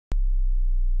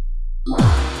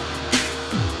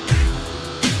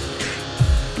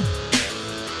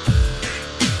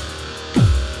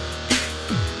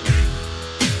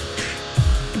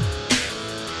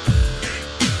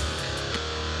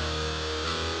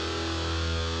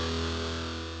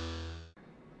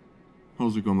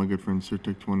How's it going, my good friend?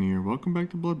 SirTech20 here. Welcome back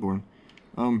to Bloodborne.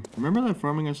 Remember that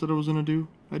farming I said I was gonna do?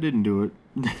 I didn't do it.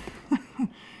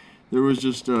 There was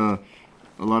just a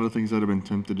lot of things that I've been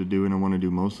tempted to do, and I want to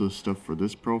do most of the stuff for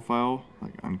this profile,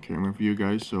 like on camera for you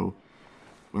guys. So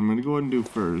what I'm gonna go ahead and do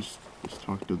first is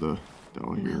talk to the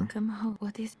doll here. Welcome home.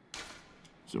 What is?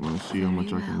 So I want to see how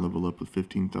much I can level up with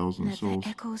 15,000 souls.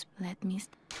 Echoes. Let me.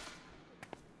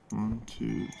 1,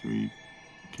 2, 3.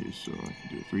 Okay, so I can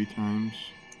do it 3 times.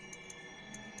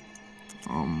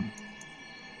 I'm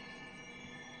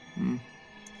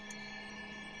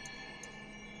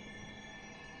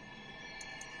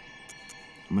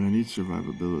gonna need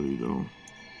survivability though.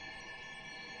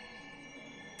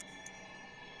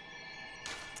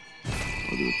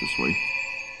 I'll do it this way.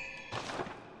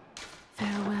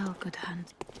 Farewell, good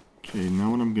hunt. Okay, now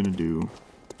what I'm gonna do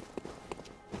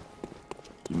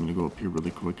is I'm gonna go up here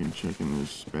really quick and check in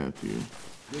this bath here.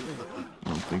 I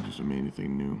don't think there's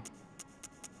anything new.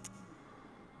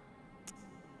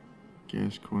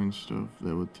 Gas coin stuff,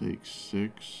 that would take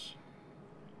 6.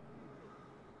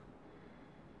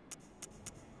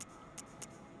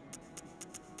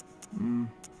 Nah.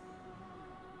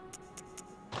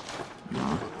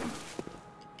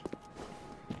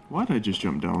 Why'd I just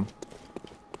jump down?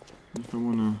 If I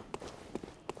wanna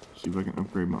see if I can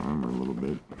upgrade my armor a little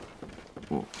bit.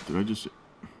 Well, did I just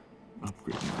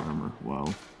upgrade my armor? Wow.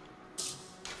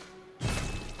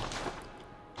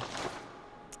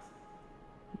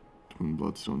 Twin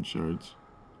bloodstone shards.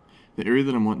 The area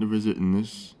that I'm wanting to visit in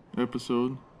this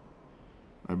episode,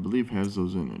 I believe has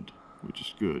those in it, which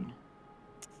is good.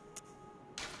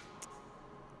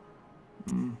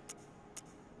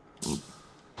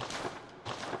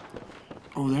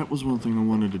 Oh, that was one thing I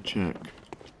wanted to check.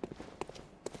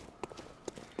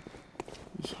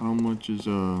 Is how much is,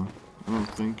 I don't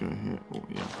think I have, oh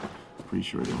yeah, pretty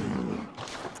sure I don't have it.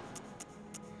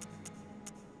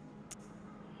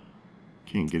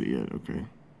 Can't get it yet, okay.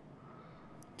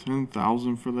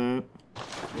 10,000 for that?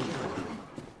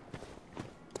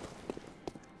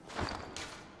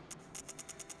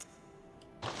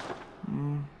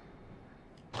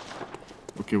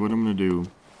 Okay, what I'm gonna do,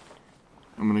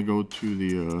 I'm gonna go to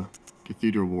the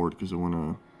Cathedral Ward because I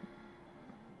wanna,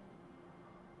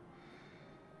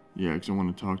 because I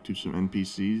wanna talk to some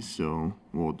NPCs. So,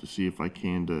 well, to see if I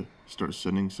can to start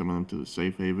sending some of them to the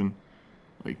safe haven,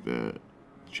 like the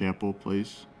chapel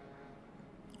place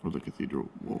or the cathedral.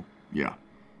 Well, yeah.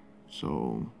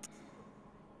 So,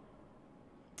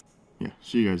 yeah,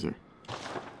 see you guys there.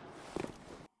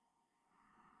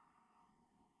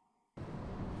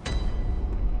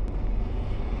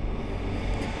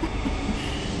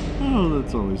 Oh,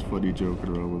 that's always funny joking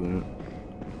around with that.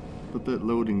 But that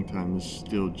loading time is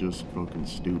still just fucking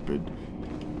stupid.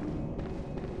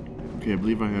 Okay, I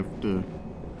believe I have to...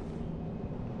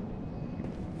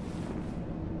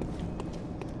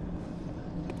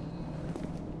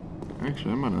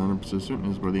 Actually, I'm not 100% certain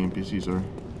this is where the NPCs are.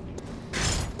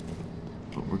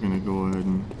 But we're gonna go ahead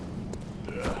and...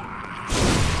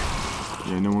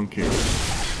 Yeah, no one cares.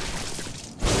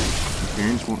 Your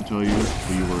parents won't tell you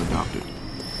who you were adopted.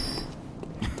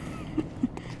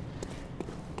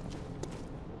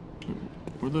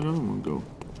 Where'd that other one go?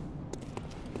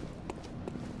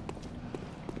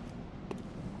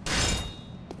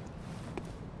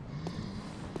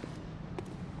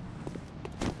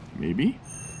 Maybe?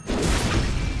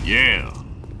 Yeah!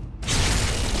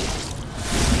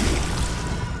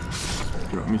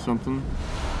 Drop me something?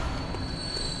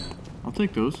 I'll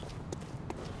take those.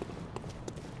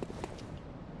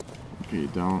 Okay,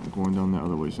 going down that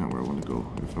other way is not where I want to go,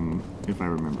 if I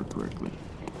remember correctly.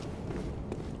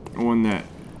 One that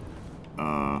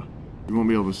you won't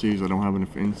be able to see because I don't have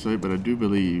enough insight, but I do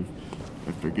believe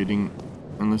after getting,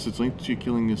 unless it's linked to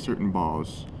killing a certain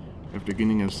boss, after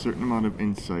getting a certain amount of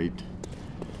insight,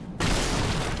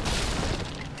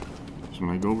 so when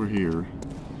I go over here,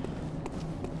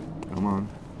 come on,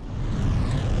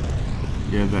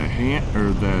 yeah, that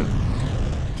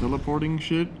teleporting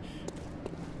shit,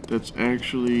 that's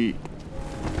actually,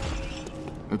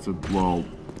 it's a boss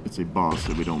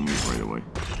that we don't meet right away.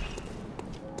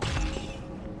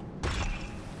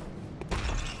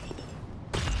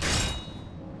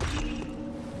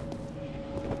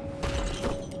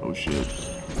 Oh shit.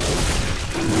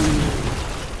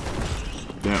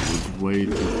 That was way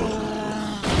too fucking close.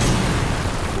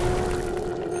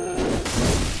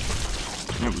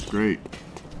 That was great.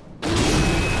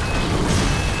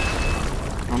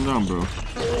 Calm down, bro.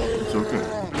 It's okay.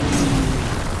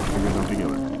 Figure it out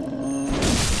together.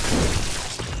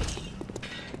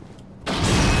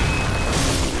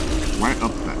 Right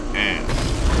up the ass.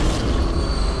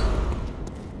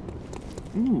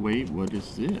 Ooh, wait, what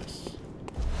is this?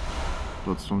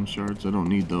 Bloodstone shards? I don't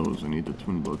need those. I need the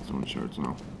twin bloodstone shards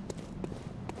now.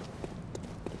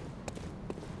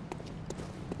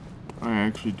 I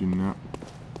actually do not...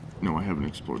 No, I haven't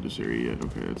explored this area yet.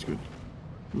 Okay, that's good.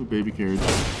 Ooh, baby carriage.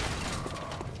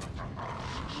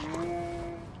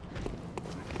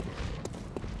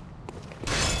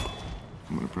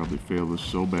 I'm gonna probably fail this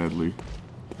so badly.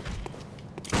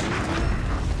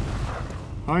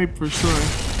 Hype, first try.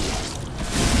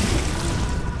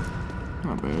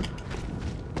 Not bad.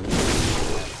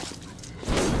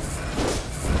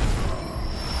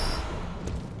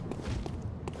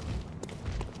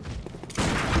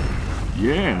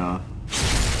 Yeah.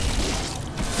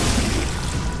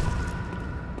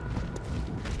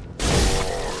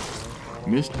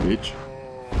 Missed, bitch.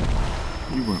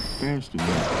 You weren't fast enough.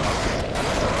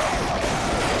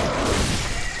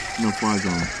 No fly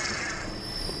zone.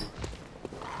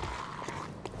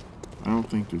 I don't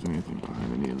think there's anything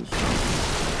behind any of this stuff.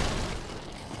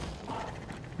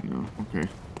 No, okay.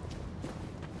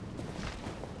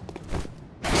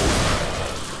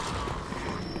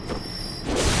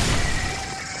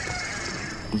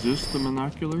 Is this the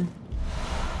binocular?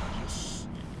 Yes.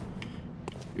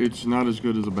 It's not as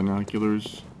good as the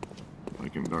binoculars,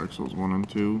 like in Dark Souls 1 and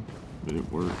 2, but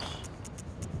it works.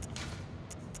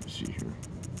 Let's see here.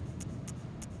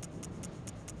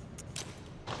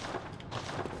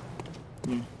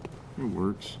 Yeah, it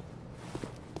works.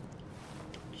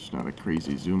 Just not a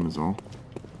crazy zoom is all.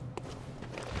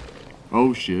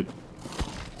 Oh shit.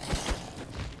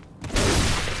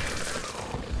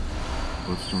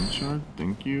 Bloodstone shard,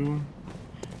 thank you.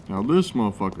 Now this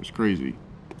motherfucker's crazy.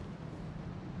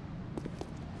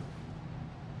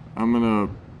 I'm gonna...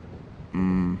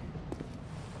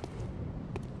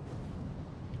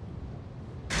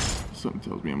 Something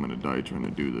tells me I'm gonna die trying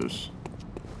to do this.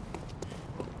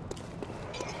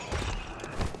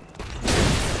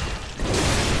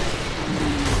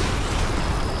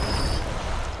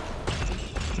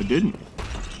 I didn't.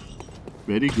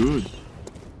 Very good.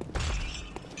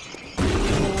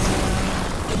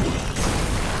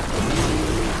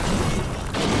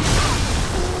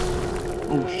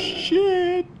 Oh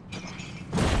shit!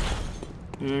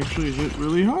 It actually hit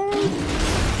really hard.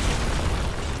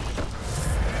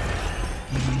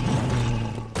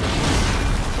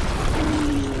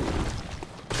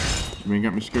 You ain't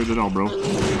got me scared at all, bro.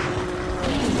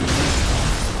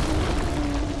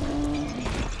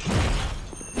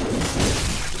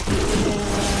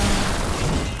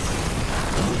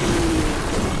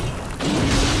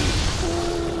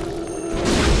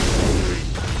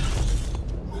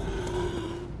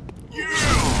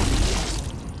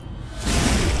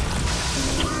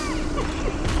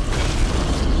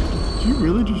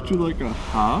 Really just do like a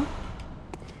hop?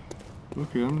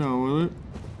 Okay, I'm down with it.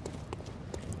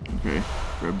 Okay,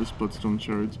 grab the bloodstone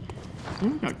shards. Yeah,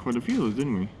 we got quite a few of those,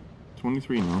 didn't we?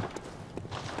 23 now.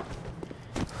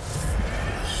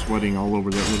 Sweating all over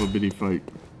that little bitty fight.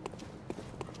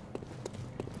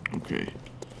 Okay.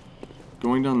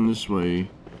 Going down this way, you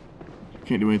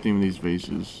can't do anything with these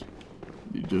vases.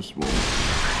 You just won't.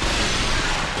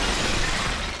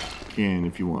 You can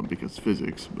if you want because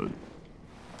physics, but...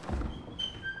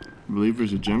 I believe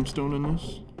there's a gemstone in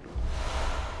this.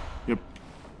 Yep.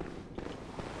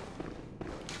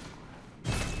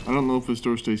 I don't know if this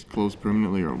door stays closed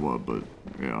permanently or what, but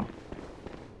yeah.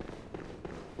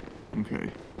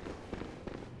 Okay.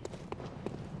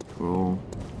 Cool.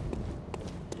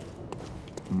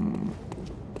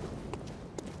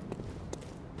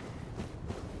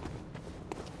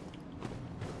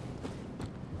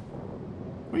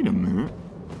 Wait a minute.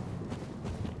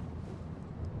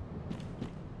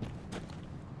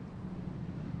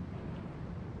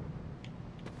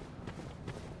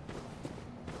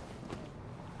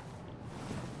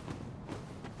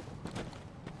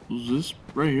 Will this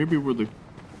right here be where the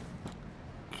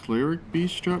cleric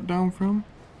beast dropped down from?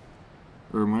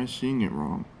 Or am I seeing it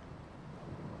wrong?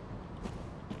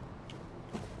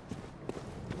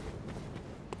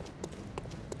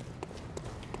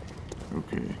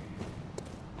 Okay.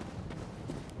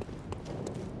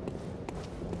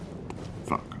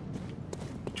 Fuck.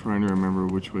 I'm trying to remember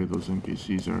which way those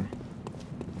NPCs are.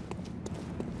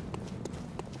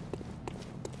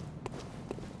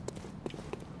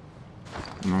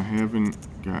 And I haven't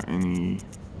got any...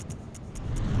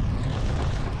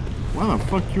 Why the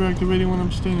fuck you activating when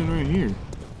I'm standing right here?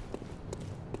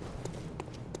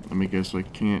 Let me guess I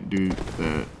can't do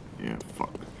that. Yeah,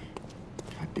 fuck.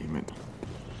 God damn it.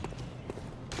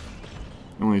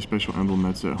 Only a special emblem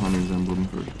that's that Hunter's emblem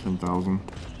for 10,000.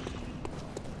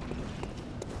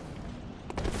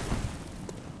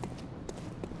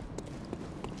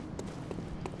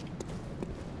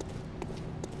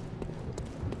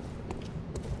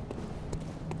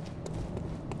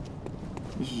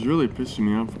 is really pissing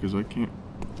me off because I can't...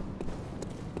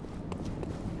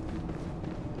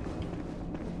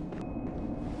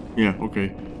 Yeah,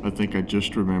 okay. I think I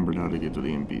just remembered how to get to the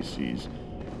NPCs.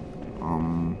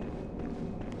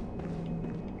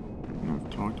 I've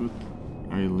talked with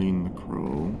Eileen the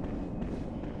Crow.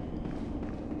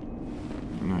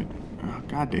 And oh,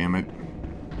 God damn it.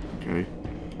 Okay.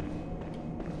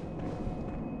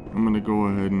 I'm gonna go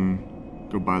ahead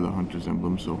and go buy the Hunter's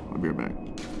Emblem, so I'll be right back.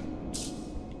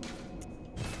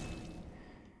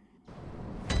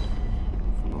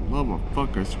 For the love of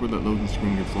fuck, I swear that loading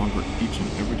screen gets longer each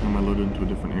and every time I load into a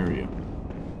different area.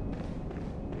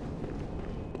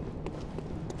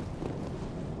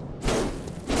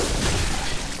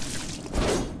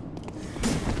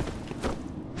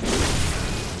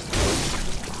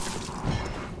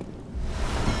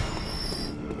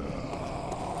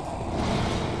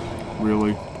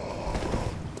 Really?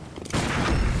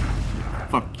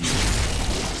 Fuck you.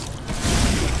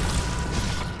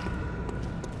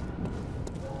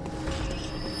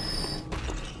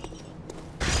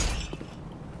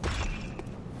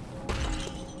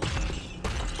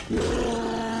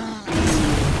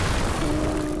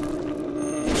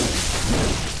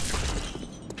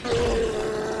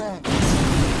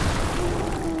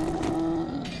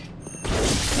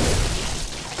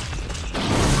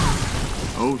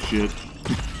 Oh shit.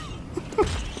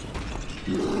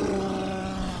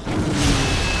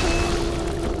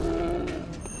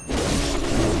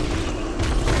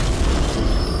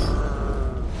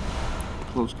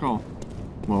 Close call.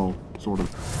 Well, sort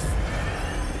of.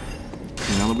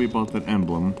 Okay, now that we bought that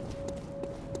emblem,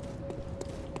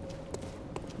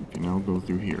 we can now go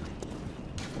through here.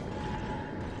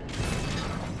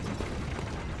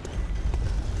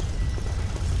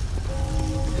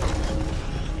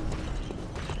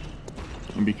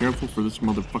 And be careful for this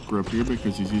motherfucker up here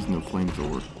because he's using the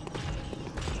flamethrower.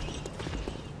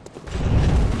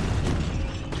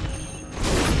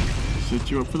 Set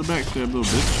you up for the backstab, little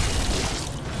bitch.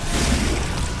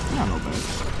 Not no bad.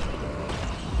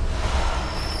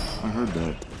 I heard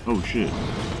that. Oh shit.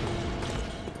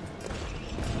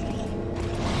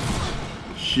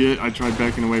 Shit, I tried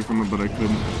backing away from it, but I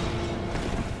couldn't.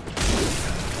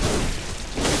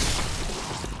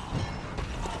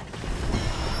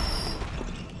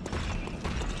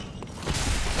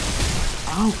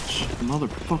 Ouch,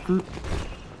 motherfucker.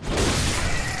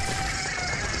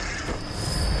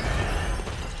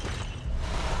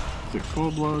 Is it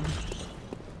cold blood?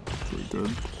 Pretty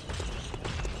good.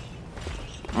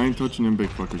 I ain't touching them big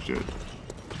fuckers yet.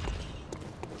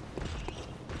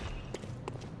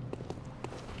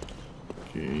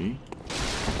 Okay.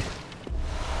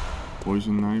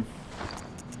 Poison knife.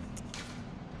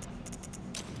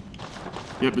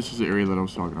 Yep, this is the area that I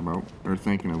was talking about. Or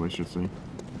thinking of, I should say.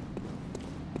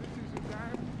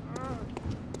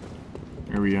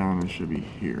 Arianna should be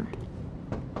here.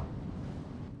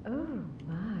 Oh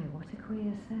my, what a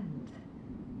queer scent.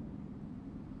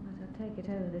 But I'd take it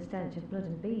over the stench of blood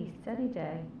and beasts any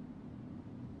day.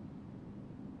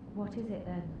 What is it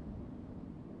then?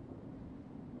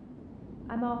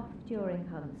 I'm off during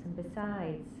hunts, and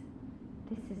besides,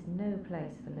 this is no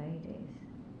place for ladies.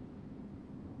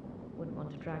 Wouldn't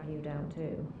want to drag you down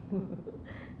too.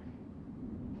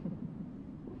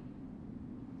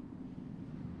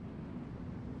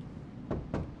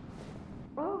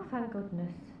 Oh, thank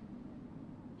goodness.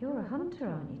 You're a hunter,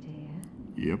 aren't you,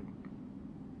 dear? Yep.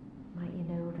 Might you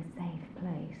know of a safe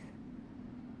place?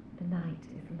 The night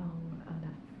is long and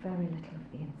I've very little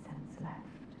of the incense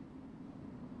left.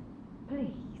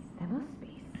 Please, there must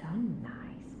be some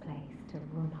nice place to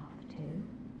run off to.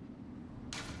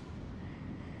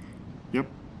 Yep.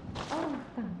 Oh,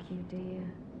 thank you, dear.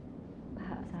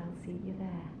 Perhaps I'll see you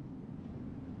there.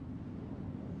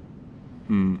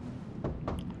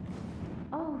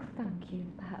 Oh, thank you,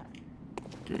 perhaps.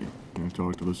 Okay, can I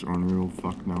talk to this unreal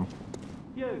fuck now?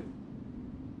 You!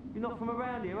 You're not from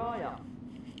around here, are you?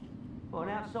 Well, an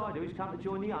outsider who's come to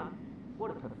join the hunt?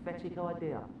 What a pathetic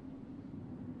idea.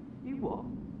 You what?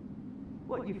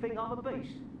 What, you think I'm a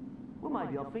beast? Well,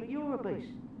 maybe I think you're a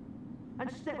beast. And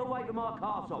step away from my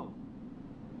castle.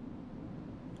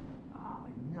 Oh,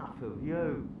 enough of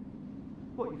you.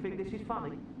 What, you think this is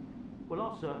funny? Well,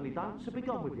 I certainly don't, so be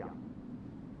gone with you.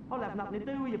 I'll have nothing to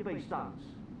do with your beast stunts.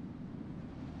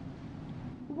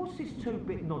 Well, what's this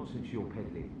two-bit nonsense you're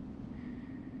peddling?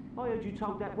 I heard you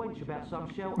told that wench about some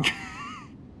shelter.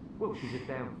 Well, she's a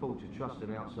damn fool to trust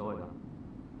an outsider.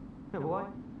 Why?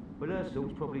 Well, her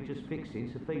sort's probably just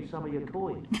fixing to feed some of your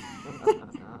coin.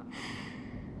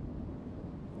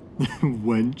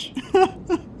 Wench.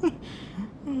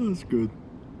 Oh, that's good.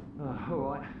 All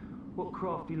right. What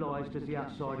crafty lies does the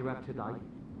outsider have today?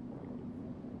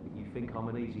 You think I'm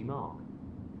an easy mark?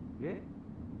 Yeah?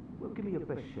 Well, give me your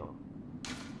best shot.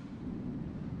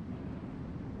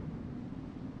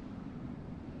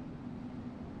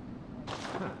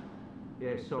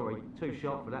 Yeah, sorry. Too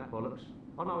sharp for that bollocks.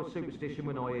 I know a superstition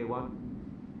when I hear one.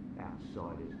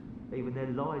 Outsiders. Even their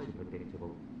lies are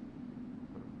predictable.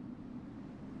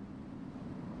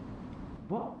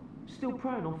 What? Still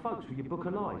preying on folks with your book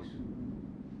of lies?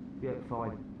 Yeah,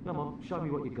 fine. Come on, show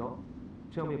me what you got.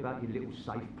 Tell me about your little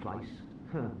safe place.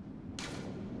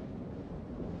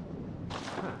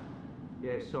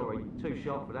 Yeah, sorry. Too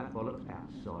sharp for that bollocks.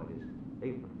 Outsiders.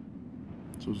 Even...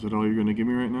 So is that all you're gonna give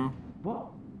me right now? What?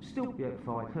 Still... Yeah,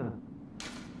 fine.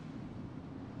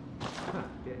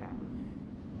 Yeah.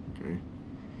 Okay.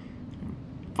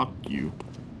 Fuck you.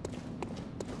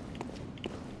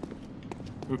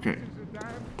 Okay.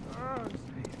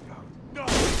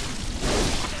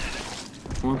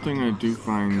 One thing I do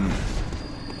find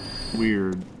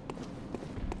weird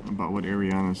about what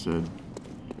Arianna said,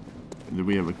 that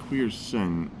we have a queer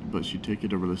scent, but she take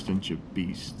it over the stench of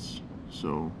beasts.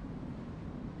 So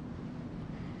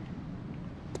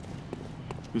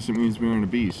this means we aren't a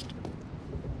beast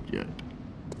yet.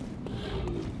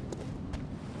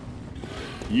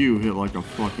 You hit like a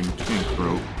fucking tank,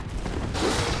 bro.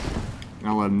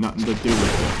 I'll have nothing to do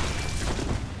with that.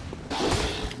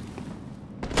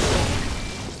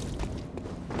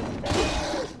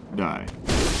 Die.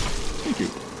 Thank you.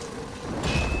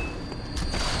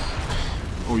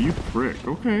 Oh, you prick.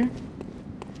 Okay.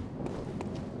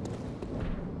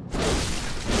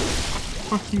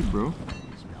 Fuck you, bro.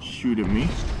 Shoot at me.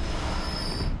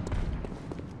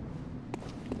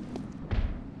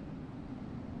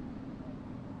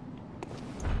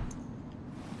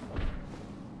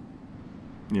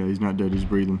 Yeah, he's not dead, he's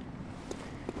breathing.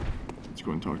 Let's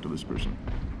go and talk to this person.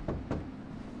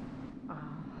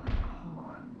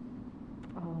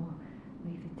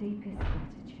 We've the deepest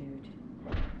gratitude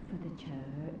for the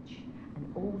church and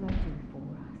all they do for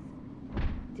us.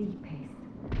 Deepest,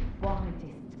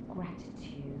 widest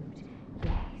gratitude.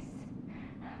 Yes.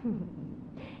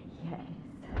 Yes.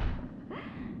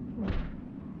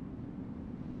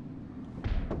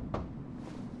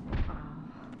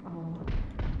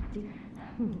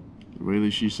 The way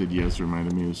that she said yes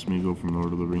reminded me of Smeagol from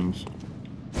Lord of the Rings.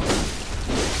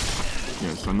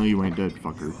 Yes, I know you ain't dead,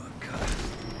 fucker.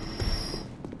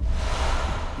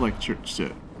 Like church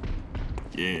said.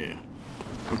 Yeah.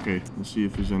 Okay, let's see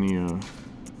if there's any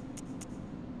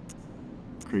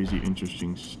crazy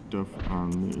interesting stuff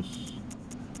on this.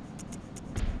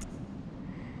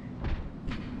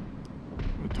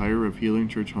 Attire of Healing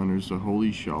Church Hunters, the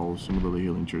holy shawl symbol of the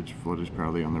Healing Church flutters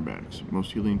proudly on their backs.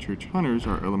 Most Healing Church Hunters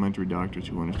are elementary doctors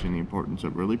who understand the importance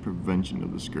of early prevention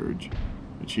of the scourge,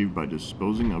 achieved by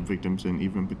disposing of victims and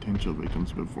even potential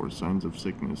victims before signs of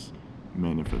sickness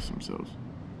manifest themselves.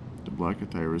 The black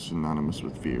attire is synonymous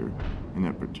with fear, and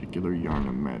that particular yarn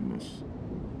of madness.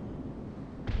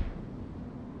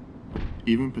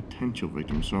 Even potential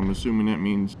victims, so I'm assuming that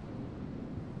means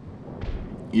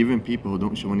even people who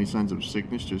don't show any signs of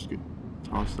sickness just get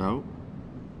tossed out.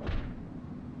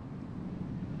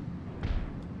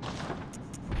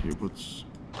 Okay, what's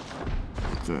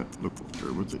that look like?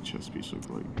 Or what's that chest piece look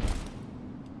like?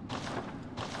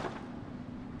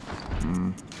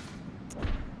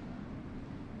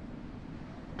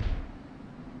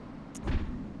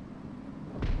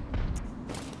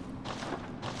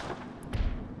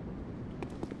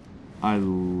 I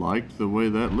like the way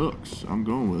that looks. I'm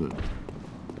going with it.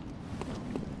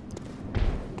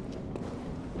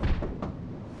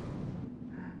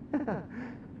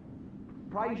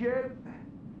 Praise you.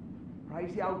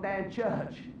 Praise the old damn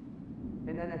church.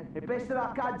 And then best of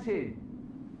luck hunting.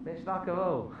 Best luck of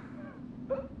all.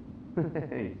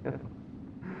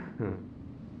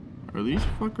 Are these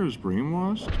fuckers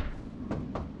brainwashed?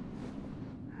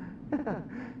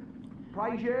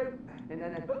 Praise you. And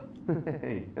then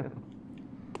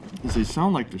Because they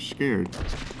sound like they're scared.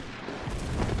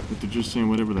 But they're just saying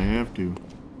whatever they have to.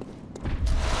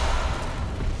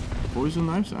 Poison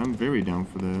knives? I'm very down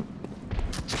for that.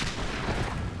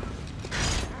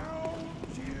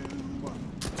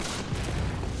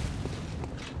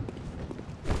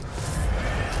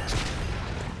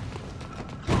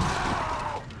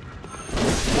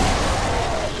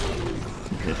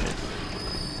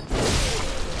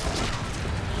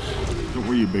 Don't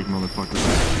worry, you big motherfucker.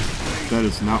 That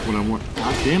is not what I want.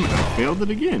 God damn it, I failed it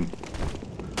again.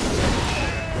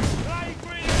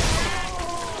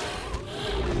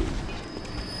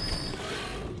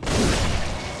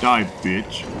 Die,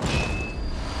 bitch.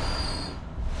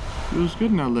 Feels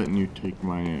good not letting you take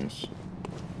my ass.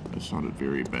 That sounded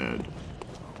very bad.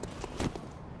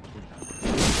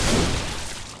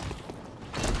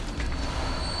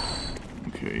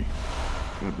 Okay.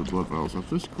 Grab the blood vials off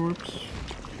this corpse.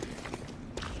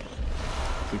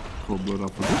 Take the cold blood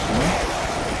off of this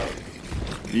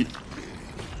one. Eat.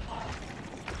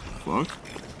 Fuck.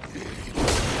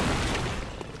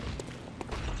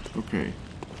 Okay.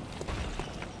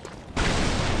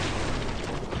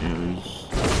 Yeah, there's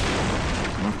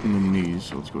nothing in these,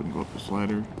 so let's go ahead and go up this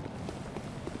ladder.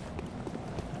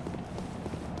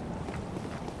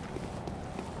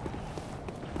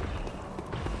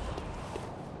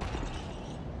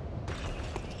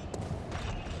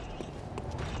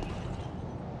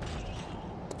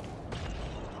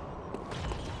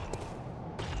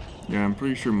 Yeah, I'm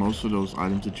pretty sure most of those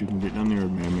items that you can get down there are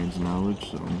Madman's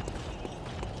Knowledge, so...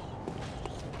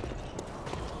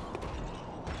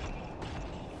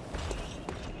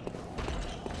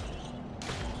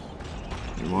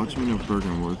 The Watchman of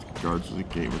Bergenworth guards the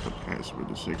gate with a password,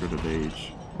 the Sacred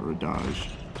Adage, or Adage,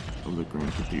 of the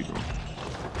Grand Cathedral.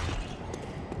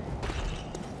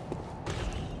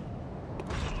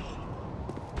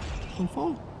 Don't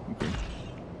fall? Okay.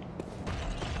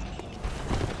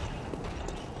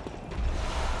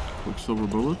 Quicksilver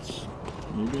bullets?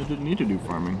 Maybe I didn't need to do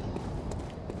farming.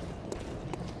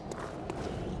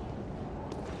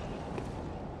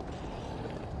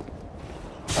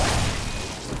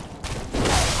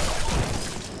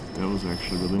 That was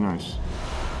actually really nice.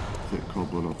 Take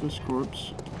cold blood off this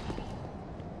corpse.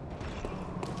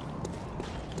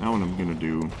 Now what I'm gonna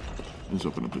do is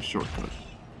open up this shortcut.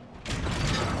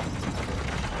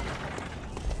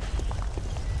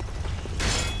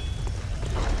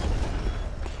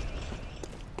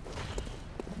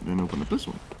 Then open up this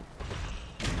one.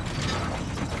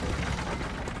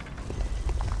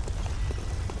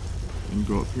 And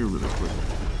go up here really quick.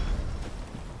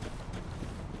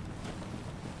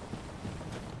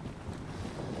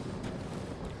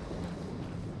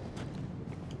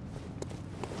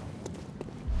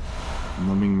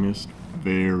 Numbing mist,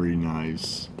 very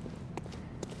nice.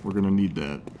 We're gonna need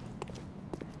that.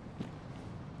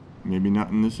 Maybe not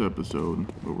in this episode,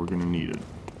 but we're gonna need it.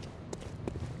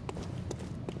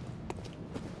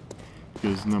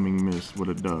 Because numbing mist, what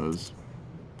it does,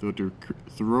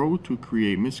 throw to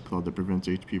create mist cloud that prevents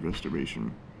HP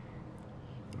restoration.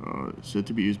 Said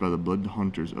to be used by the blood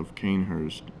hunters of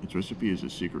Canehurst, its recipe is a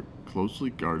secret closely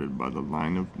guarded by the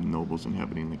line of nobles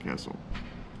inhabiting the castle.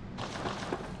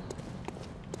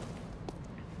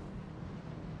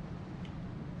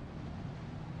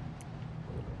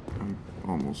 I'm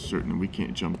almost certain we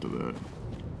can't jump to that.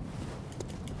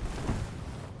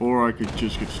 Or I could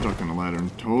just get stuck on the ladder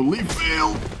and totally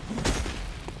fail!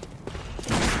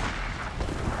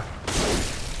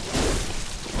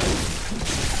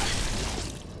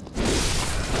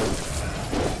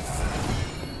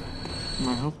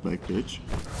 My health back, bitch.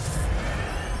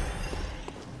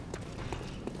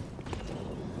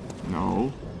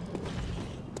 No.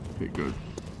 Okay, good.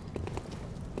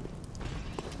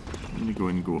 Let me go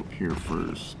ahead and go up here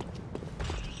first.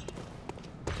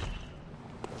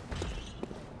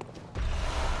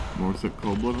 More thick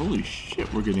cold blood. Holy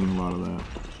shit, we're getting a lot of that.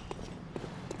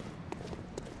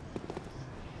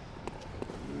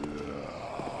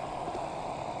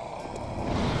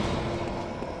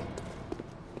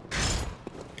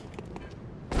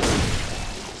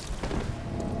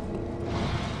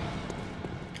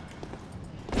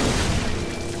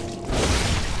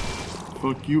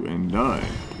 Fuck you and die.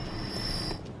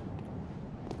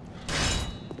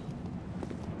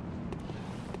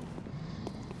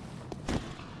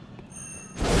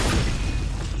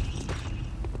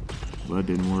 That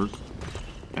didn't work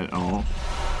at all.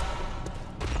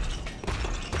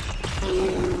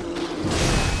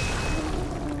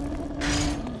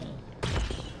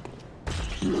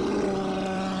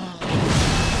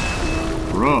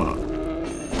 Bruh.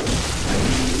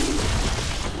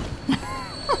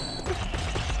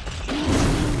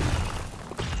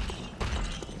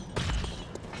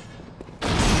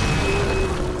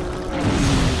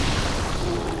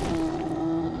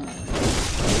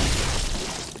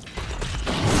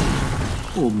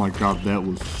 Oh my god, that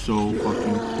was so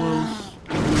fucking close.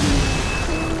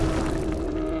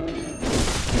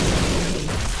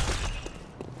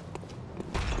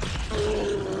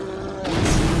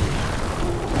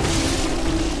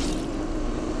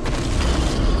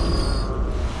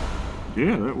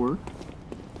 Yeah, that worked.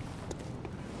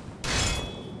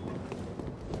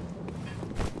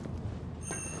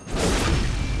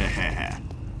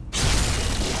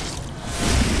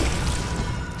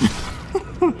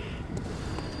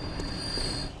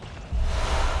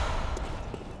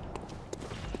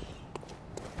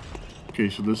 Okay,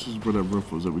 so this is where that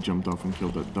roof was that we jumped off and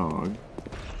killed that dog.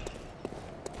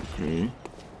 Okay.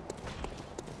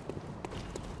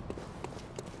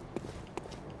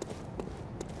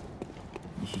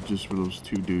 This is just where those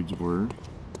two dudes were.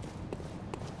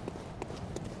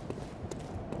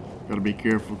 Gotta be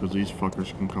careful because these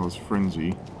fuckers can cause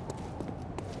frenzy.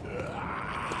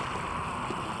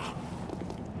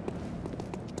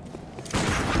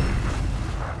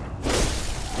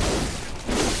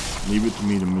 Leave it to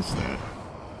me to miss that.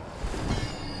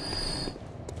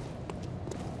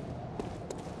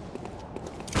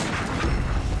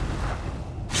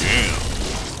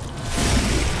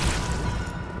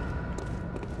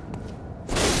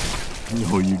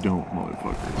 No, you don't,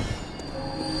 motherfucker.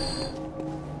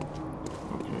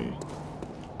 Okay.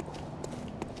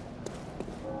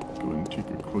 Go ahead and take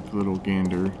a quick little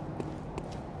gander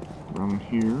around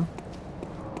here.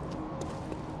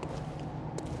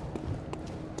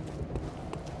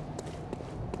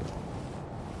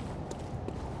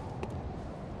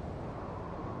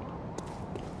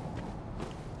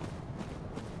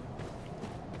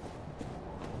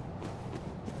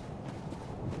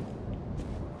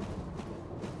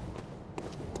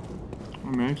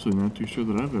 I'm actually not too sure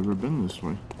that I've ever been this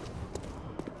way.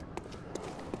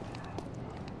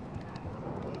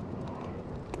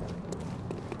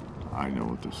 I know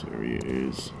what this area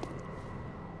is.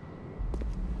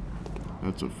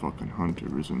 That's a fucking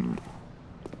hunter, isn't it?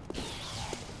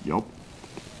 Yup.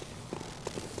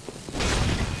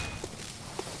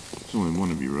 There's only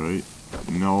one of you, right?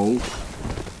 No.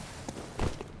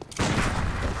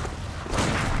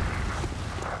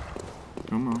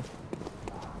 Come on.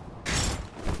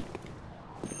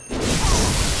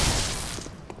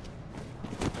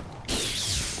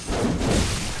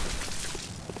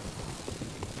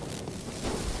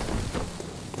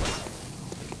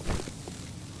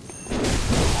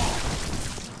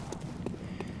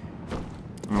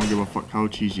 I don't give a fuck how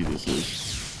cheesy this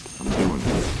is. I'm doing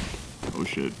it. Oh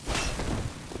shit.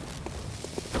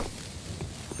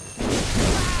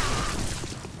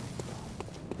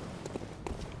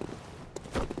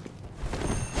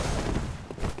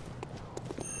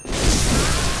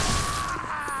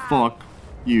 Fuck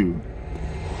you.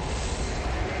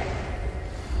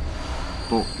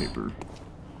 Bolt paper.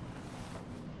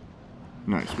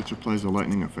 Nice, which applies a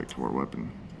lightning effect to our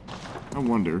weapon. I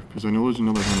wonder, because I know there's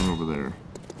another hunter over there.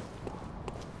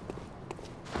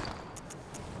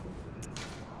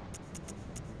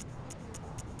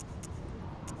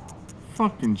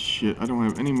 Fucking shit, I don't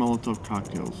have any Molotov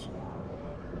cocktails.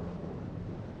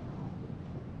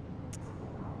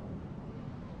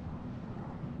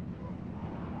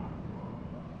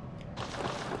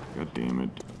 God damn it.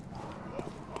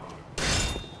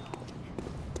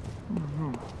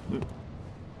 Oh, no.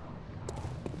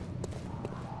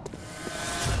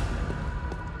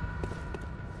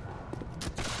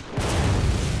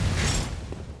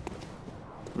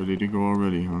 Ready to go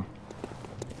already, huh?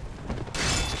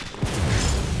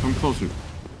 Come closer.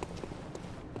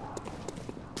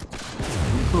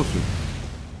 Come closer.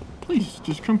 Please,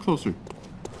 just come closer.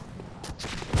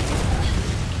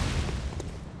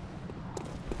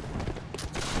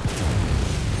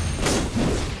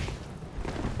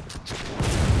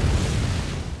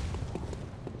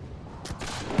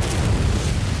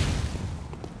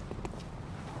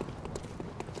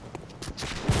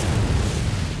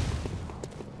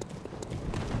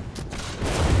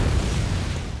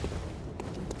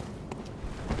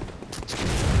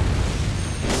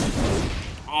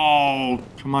 Oh,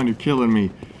 come on, you're killing me.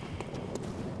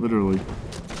 Literally.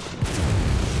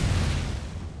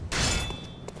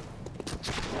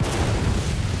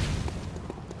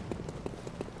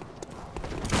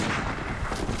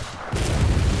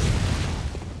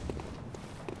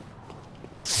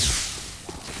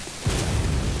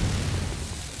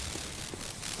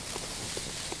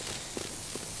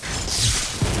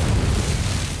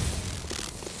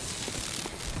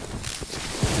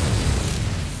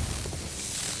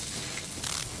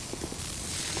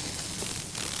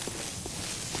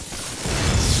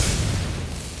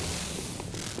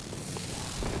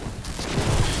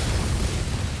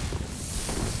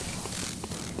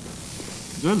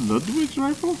 Is that Ludwig's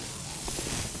rifle?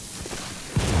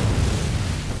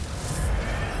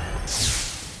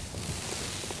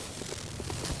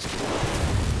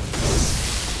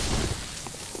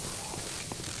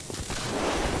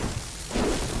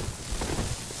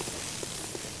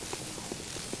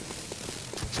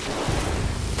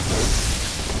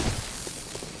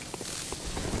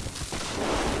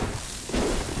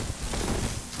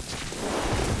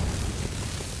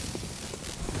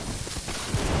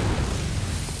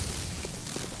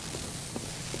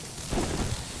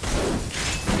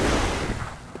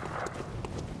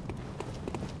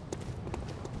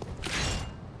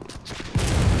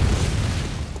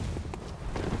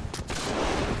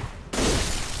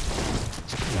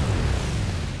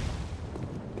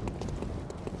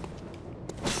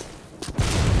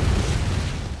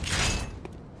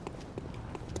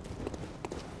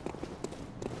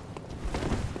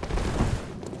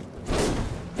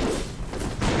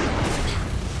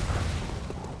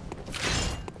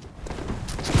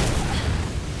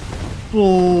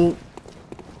 Bull.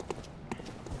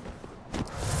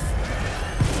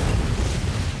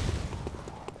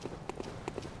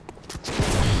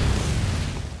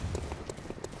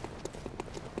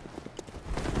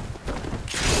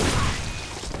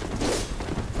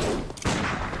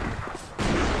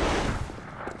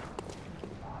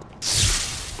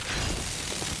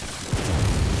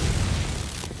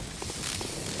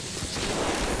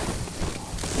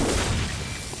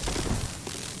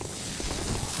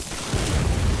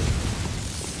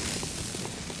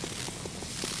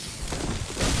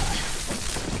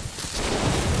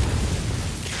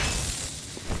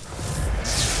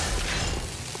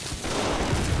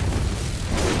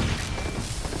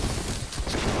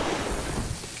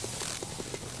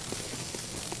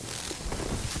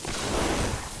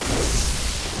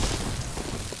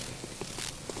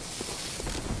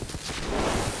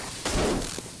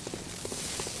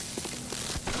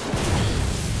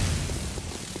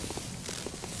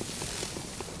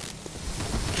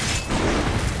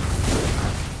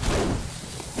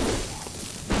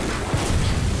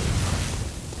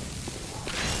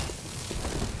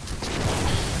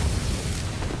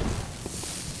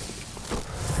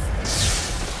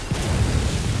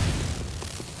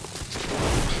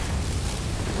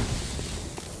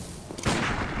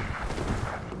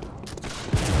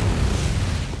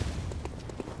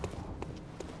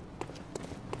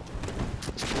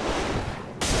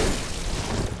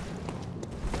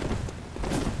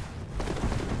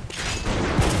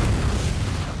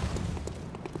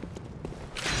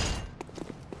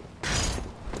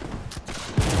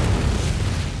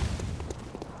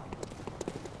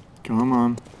 Come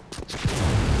on.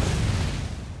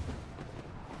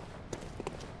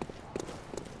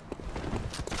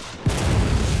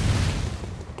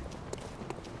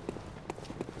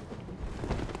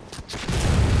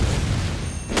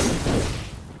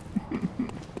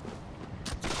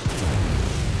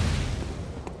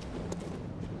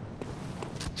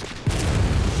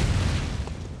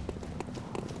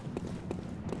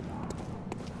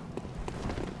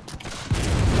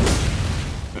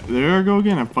 There I go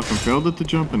again. I fucking failed at the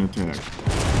jumping attack.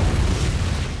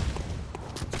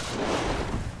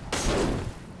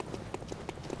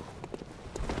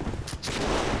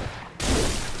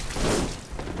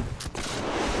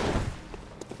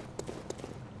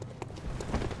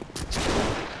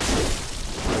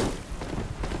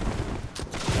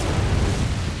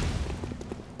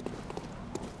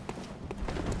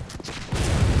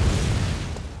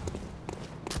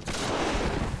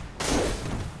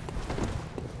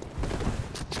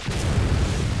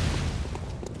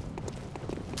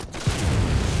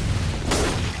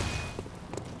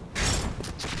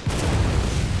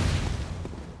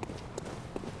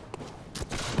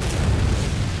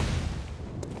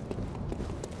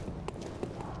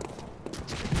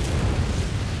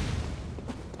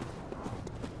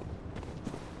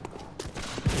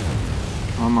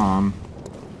 Come on.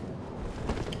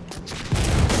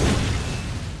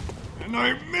 And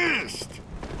I missed!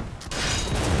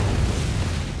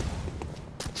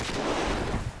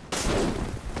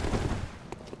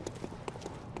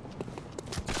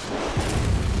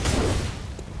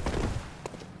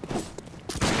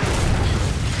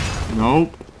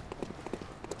 Nope.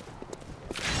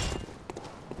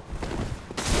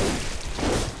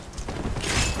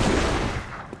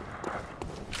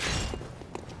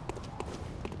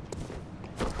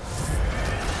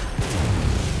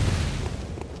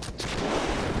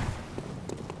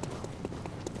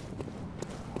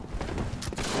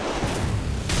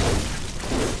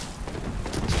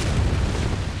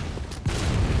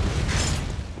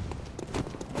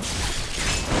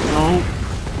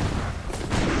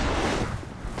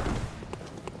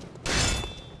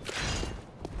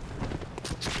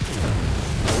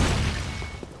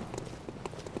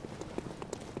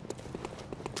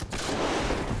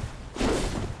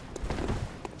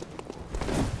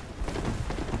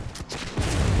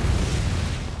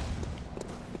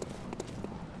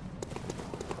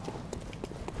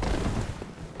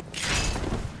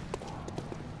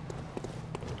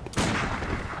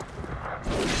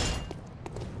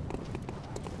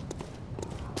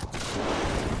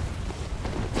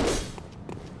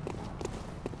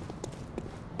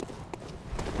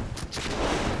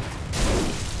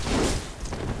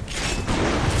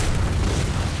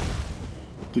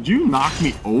 Did you knock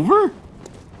me over?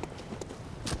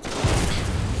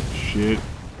 Shit.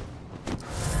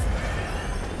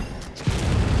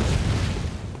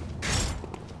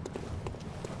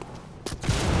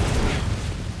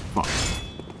 Fuck.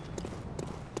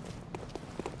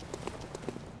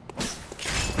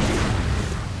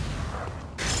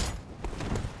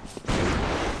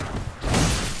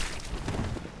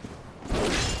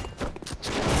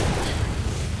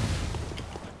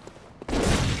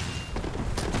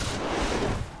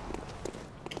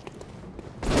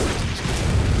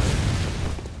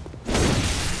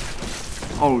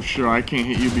 Oh, sure, I can't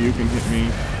hit you, but you can hit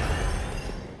me.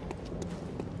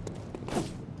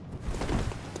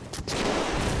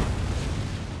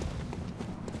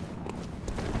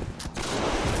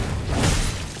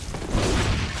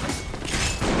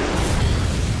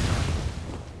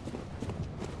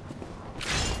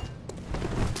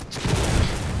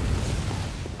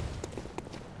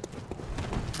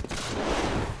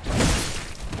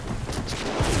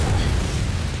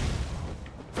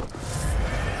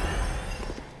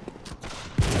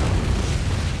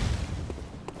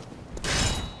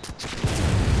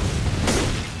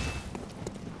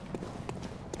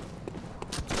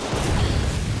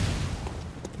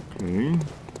 Okay.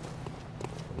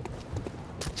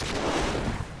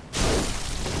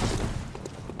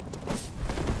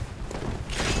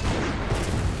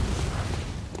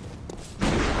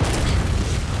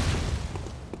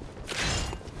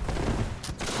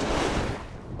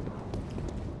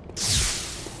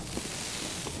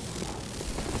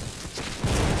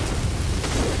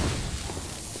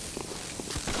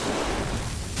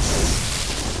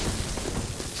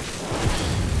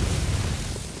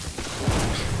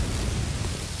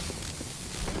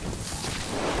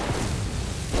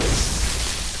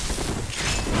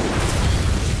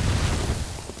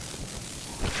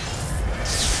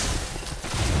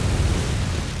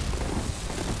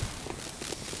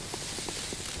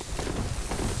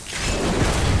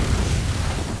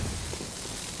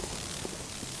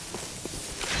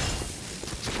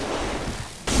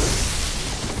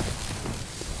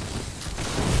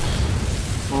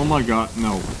 Oh my god,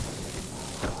 no.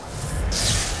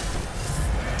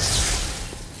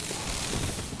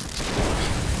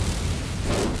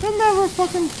 I never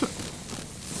fucking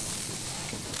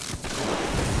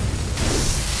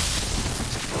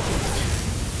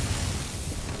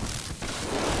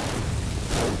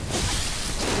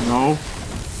No.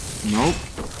 Nope.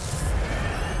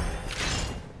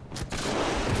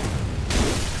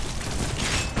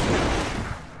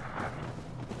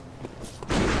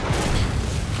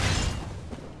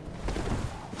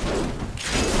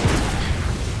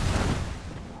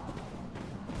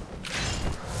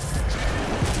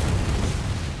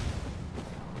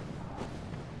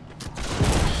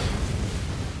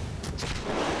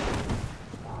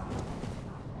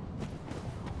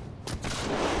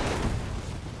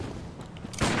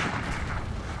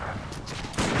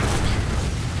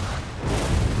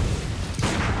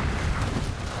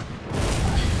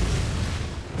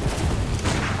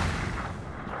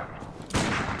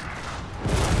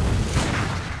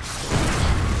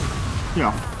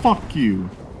 Yeah, fuck you.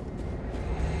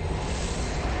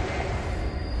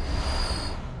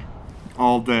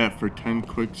 All that for 10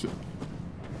 clicks.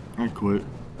 I quit.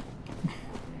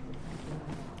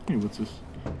 Hey, what's this?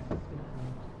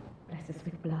 Bless us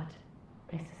with blood.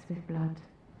 Bless us with blood.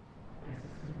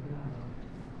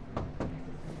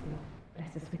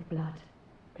 Bless us with blood.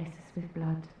 Bless us with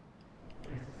blood.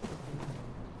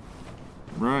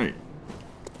 Right.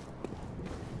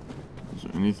 Is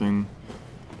there anything?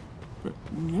 But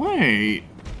wait.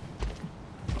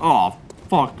 Oh,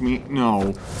 fuck me.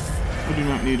 No. I do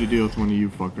not need to deal with one of you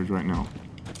fuckers right now.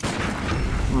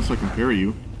 Unless I can parry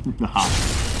you. Nah.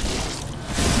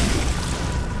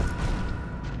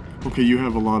 Okay, you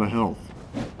have a lot of health.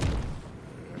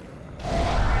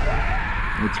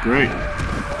 That's great.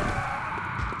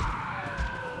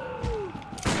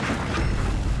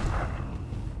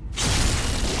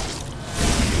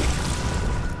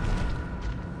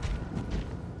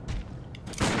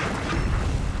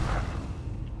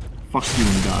 Fuck you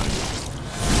and die.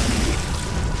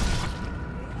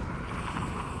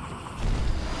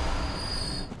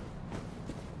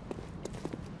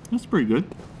 That's pretty good.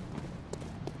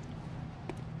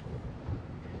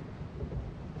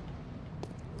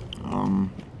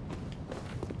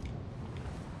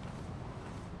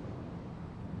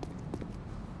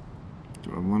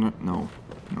 Do I want it? No.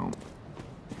 No.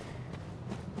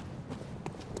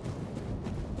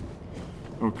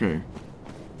 Okay.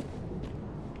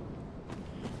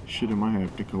 Shit, I might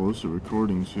have to close the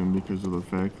recording soon because of the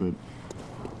fact that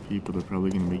people are probably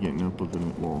going to be getting up within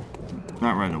it. Well,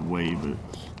 not right away, but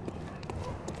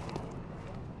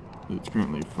it's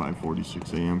currently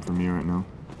 5:46 a.m. for me right now.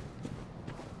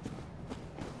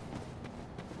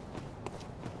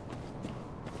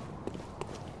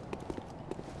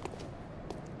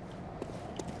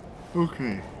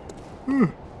 Okay.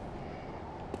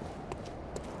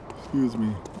 Excuse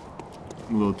me.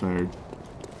 I'm a little tired.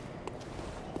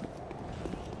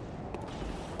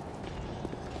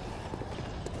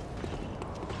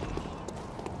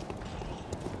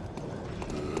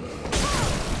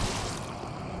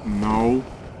 No.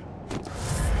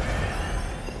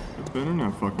 better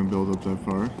not fucking build up that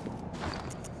far.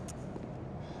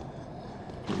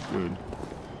 Okay, good.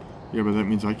 Yeah, but that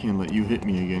means I can't let you hit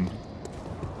me again.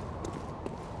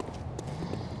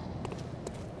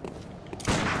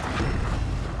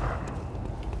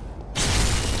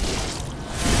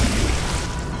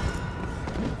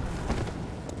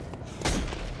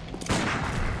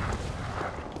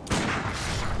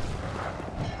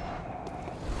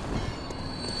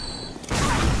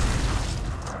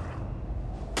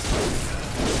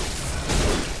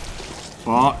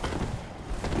 Fuck.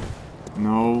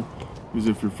 No. Because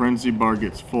if your frenzy bar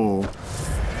gets full,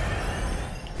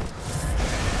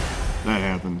 that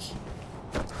happens.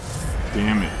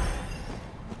 Damn it.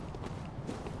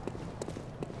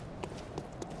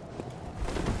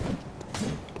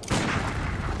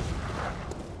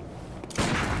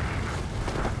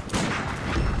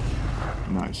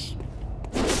 Nice.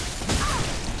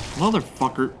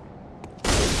 Motherfucker.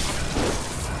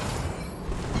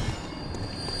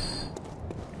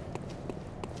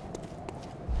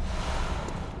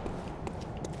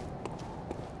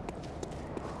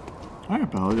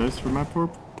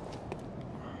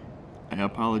 I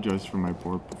apologize for my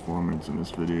poor performance in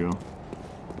this video.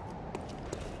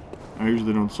 I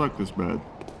usually don't suck this bad.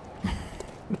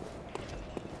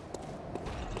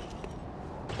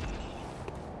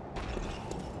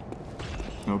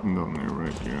 Nothing down there,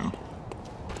 right? Yeah.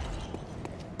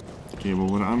 Okay, well,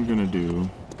 what I'm gonna do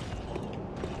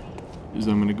is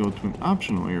I'm gonna go to an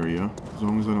optional area, as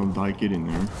long as I don't die getting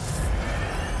there.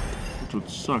 Which would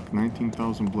suck.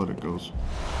 19,000 blood echoes.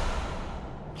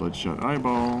 Bloodshot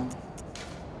eyeball.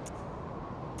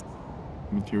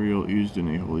 Material used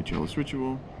in a holy chalice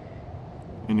ritual.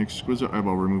 An exquisite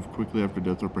eyeball removed quickly after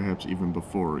death or perhaps even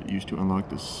before, used to unlock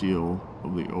the seal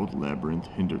of the old labyrinth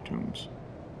hinder tombs.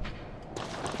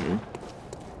 Okay.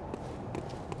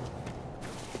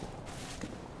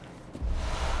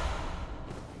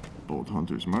 Bold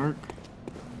Hunter's Mark.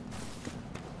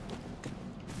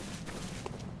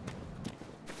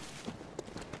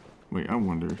 Wait, I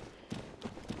wonder.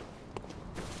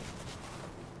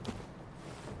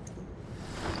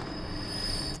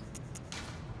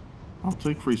 I'll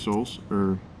take free souls,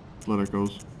 or blood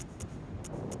echoes.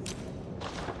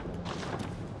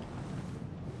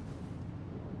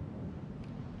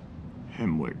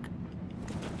 Hemwick.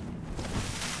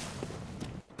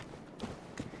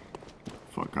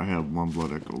 Fuck, I have one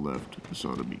blood echo left. This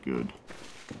ought to be good.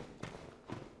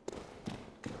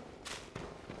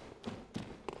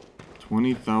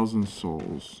 $20,000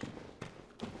 souls.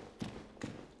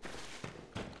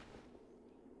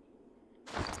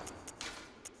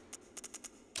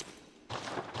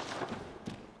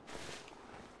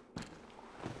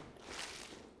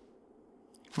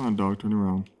 Come on, dog, turn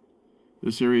around.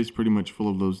 This area is pretty much full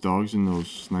of those dogs and those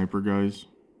sniper guys.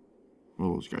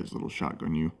 Well, those guys that'll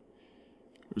shotgun you.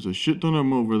 There's a shit ton of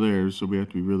them over there, so we have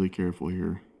to be really careful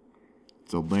here.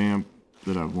 The lamp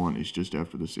that I want is just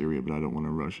after this area, but I don't want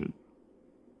to rush it.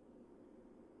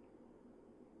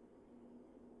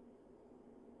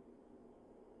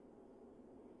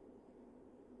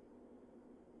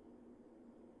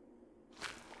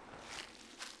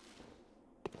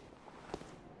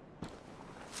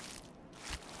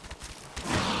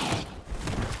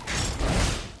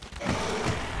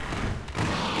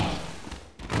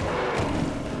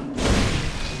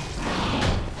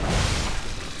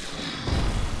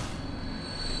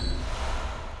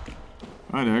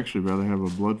 I'd actually rather have a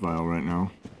blood vial right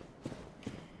now.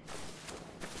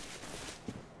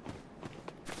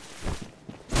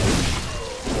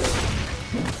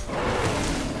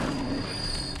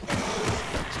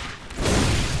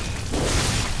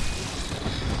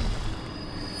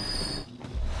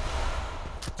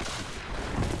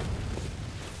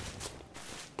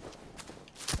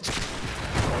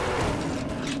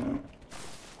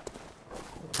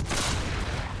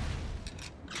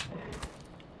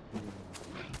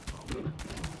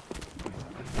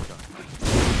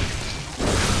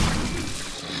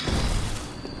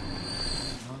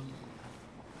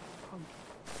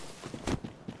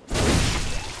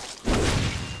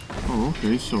 Oh,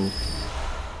 okay, so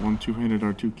one two-handed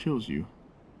R2 kills you.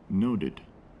 Noted.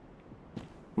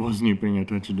 Wasn't even paying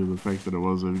attention to the fact that I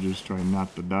was just trying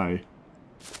not to die.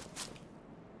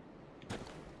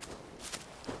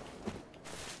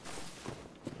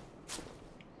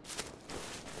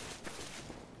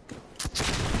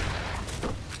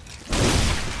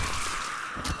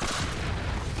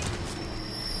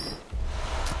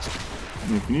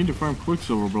 And if you need to farm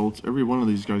Quicksilver bolts, every one of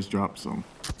these guys drops some.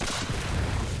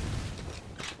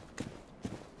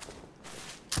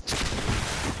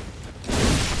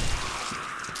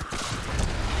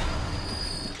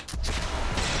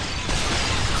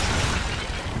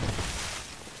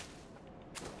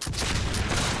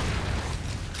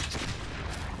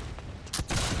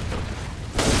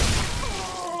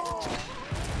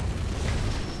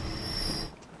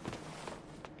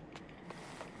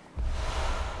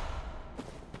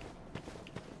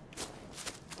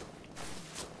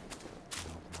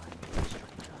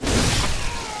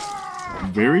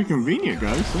 very convenient,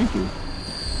 guys. Thank you.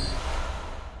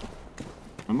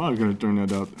 I'm not gonna turn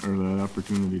that out or that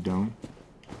opportunity down.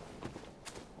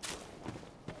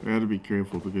 I gotta be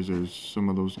careful because there's some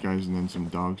of those guys and then some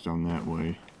dogs down that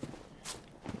way.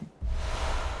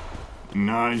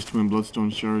 Nice twin bloodstone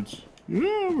shards.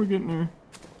 Yeah, we're getting there.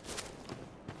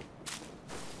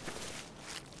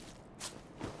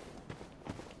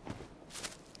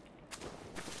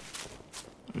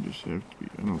 I just have to be.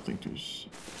 I don't think there's.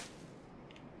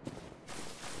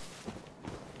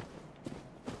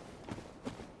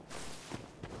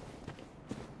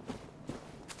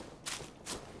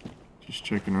 Just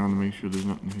checking around to make sure there's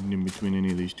nothing hidden in between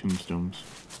any of these tombstones.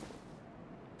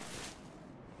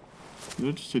 Did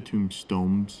I just say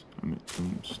tombstones? I meant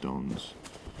tombstones.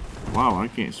 Wow, I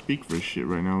can't speak for shit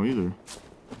right now either.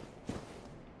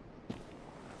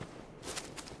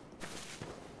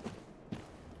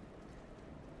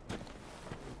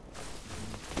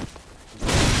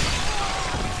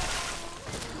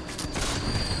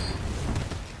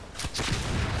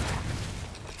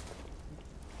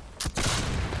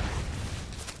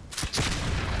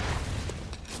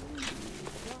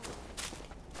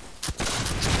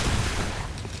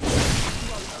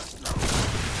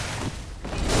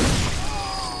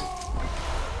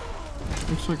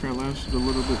 Looks like I lasted a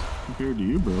little bit compared to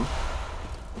you, bro.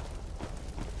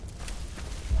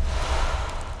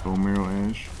 Bone marrow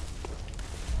ash.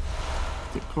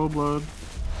 Thick cold blood.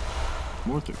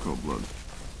 More thick cold blood.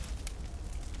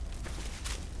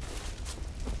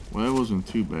 Well, that wasn't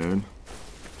too bad.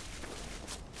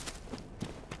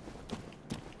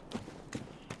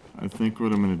 I think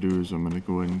what I'm going to do is I'm going to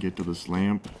go ahead and get to this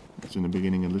lamp. It's in the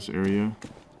beginning of this area.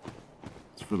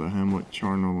 It's for the Hemwick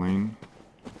Charnel Lane.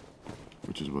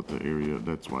 Which is what the area,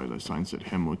 that's why the sign said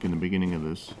Hemwick in the beginning of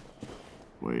this.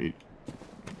 Wait.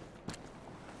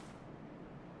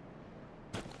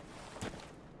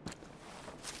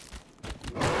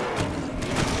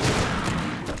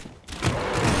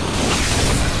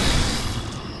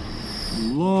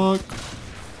 Look!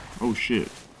 Oh shit.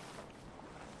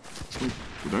 Wait,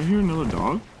 did I hear another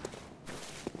dog?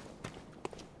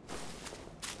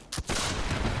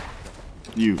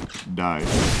 You died.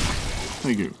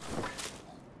 Thank you.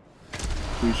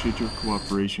 Appreciate your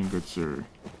cooperation, good sir.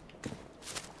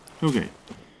 Okay,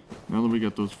 now that we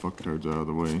got those fucktards out of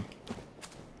the way.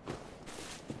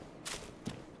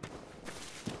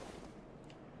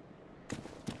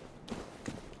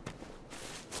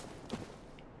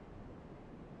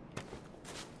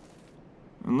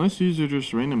 Unless these are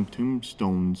just random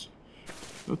tombstones.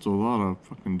 That's a lot of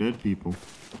fucking dead people.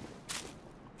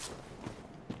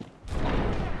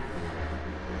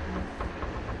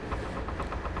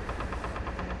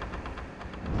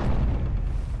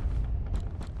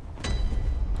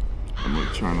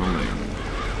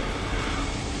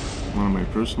 One of my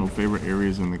personal favorite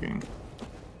areas in the game.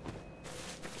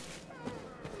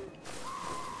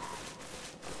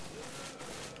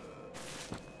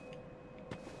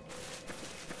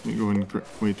 Let me go ahead and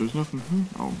wait, there's nothing.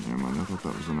 Oh, never mind. I thought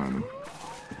that was an item.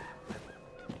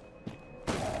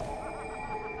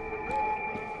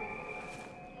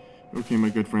 Okay, my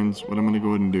good friends, what I'm going to go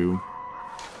ahead and do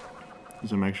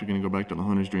is I'm actually going to go back to the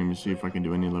Hunter's Dream and see if I can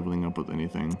do any leveling up with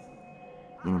anything.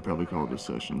 Then I'll probably call it a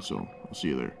session, so I'll see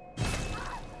you there.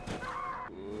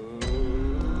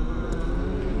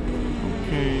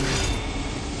 Okay.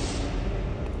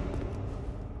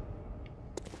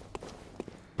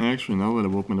 Actually, now that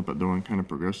I've opened up that door and kind of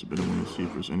progressed a bit, I want to see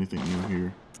if there's anything new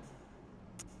here.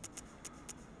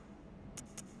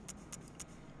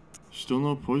 Still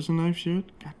no poison knives yet?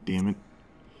 God damn it.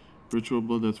 Ritual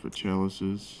blood, that's for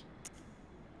chalices.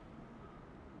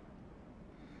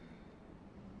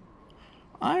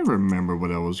 I remember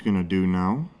what I was gonna do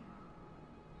now.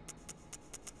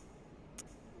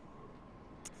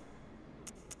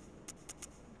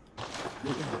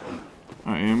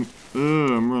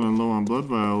 I'm running low on blood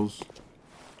vials.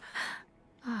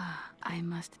 Ah, I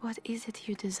must. What is it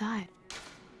you desire?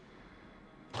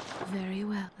 Very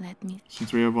well, let me.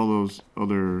 Since we have all those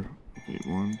other. Okay,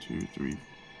 1, 2, 3,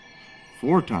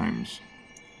 4 times.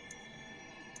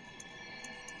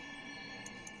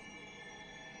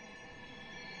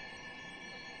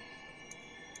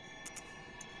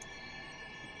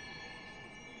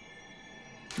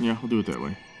 Yeah, we'll do it that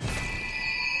way.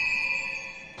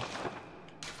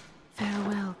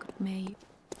 Farewell, may.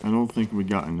 I don't think we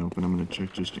got enough, but I'm gonna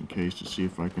check just in case to see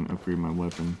if I can upgrade my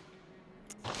weapon.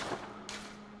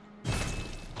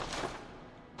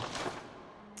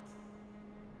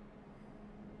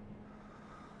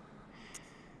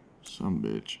 Some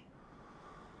bitch.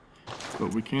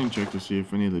 But we can check to see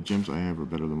if any of the gems I have are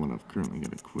better than what I've currently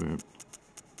got equipped.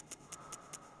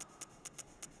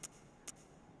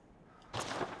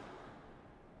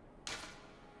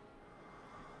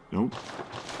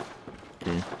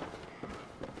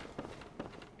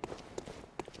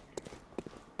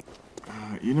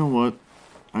 You know what?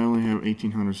 I only have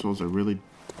 1,800 souls. I really...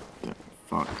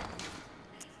 Fuck.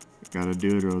 I gotta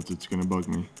do it or else it's gonna bug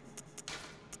me.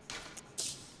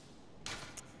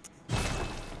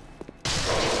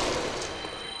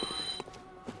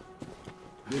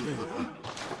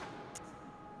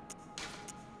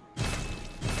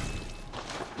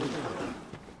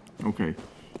 Okay.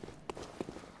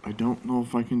 I don't know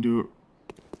if I can do it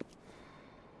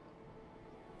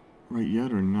right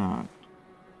yet or not.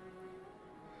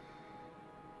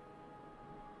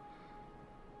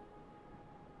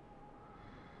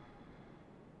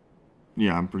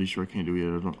 Yeah, I'm pretty sure I can't do it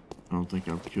yet. I don't think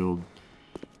I've killed...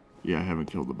 Yeah, I haven't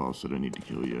killed the boss that I need to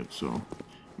kill yet, so I'm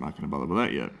not going to bother with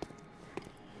that yet.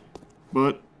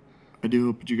 But I do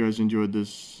hope that you guys enjoyed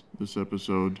this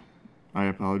episode. I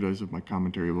apologize if my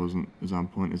commentary wasn't as on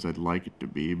point as I'd like it to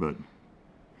be, but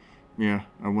yeah,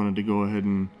 I wanted to go ahead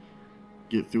and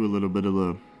get through a little bit of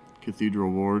the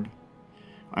Cathedral Ward.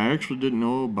 I actually didn't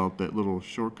know about that little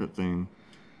shortcut thing,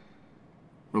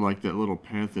 or like that little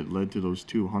path that led to those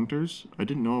 2 hunters. I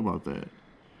didn't know about that.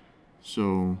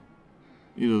 So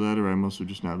either that or I must have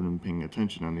just not been paying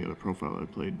attention on the other profile I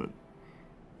played, but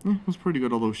it was pretty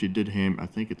good, although she did ham. I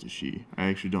think it's a she. I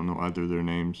actually don't know either of their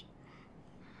names.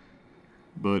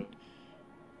 But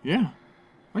yeah,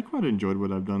 I quite enjoyed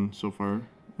what I've done so far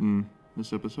in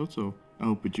this episode, so I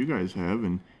hope that you guys have,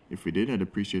 and if we did, I'd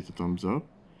appreciate the thumbs up.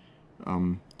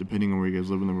 Depending on where you guys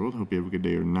live in the world, hope you have a good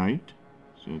day or night.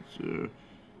 So it's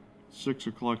 6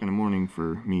 o'clock in the morning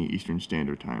for me, Eastern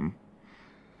Standard Time,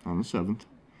 on the 7th.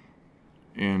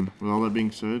 And with all that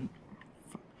being said,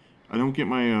 I don't get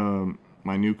my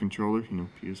my new controller, you know,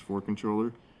 PS4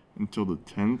 controller, until the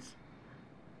 10th.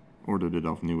 Ordered it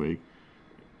off Newegg.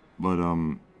 But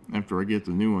after I get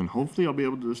the new one, hopefully I'll be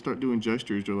able to start doing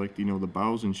gestures or like, you know, the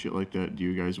bows and shit like that to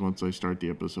you guys once I start the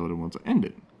episode and once I end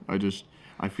it.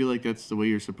 I feel like that's the way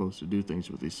you're supposed to do things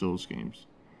with these Souls games.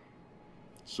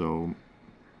 So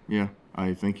yeah,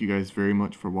 I thank you guys very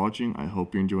much for watching. I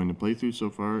hope you're enjoying the playthrough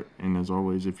so far, and as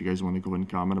always, if you guys want to go ahead and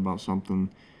comment about something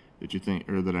that you think,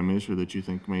 or that I missed, or that you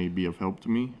think may be of help to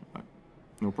me,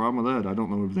 no problem with that. I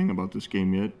don't know everything about this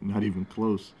game yet, not even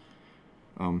close.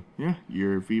 Yeah,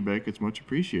 your feedback is much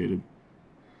appreciated.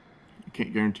 I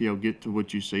can't guarantee I'll get to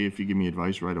what you say if you give me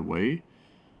advice right away,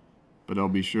 but I'll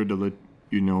be sure to let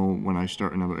you know when I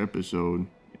start another episode,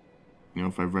 you know,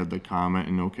 if I've read the comment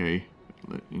and okay,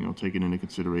 you know, take it into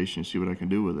consideration and see what I can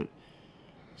do with it.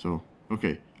 So,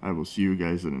 okay, I will see you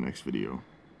guys in the next video.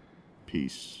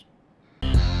 Peace.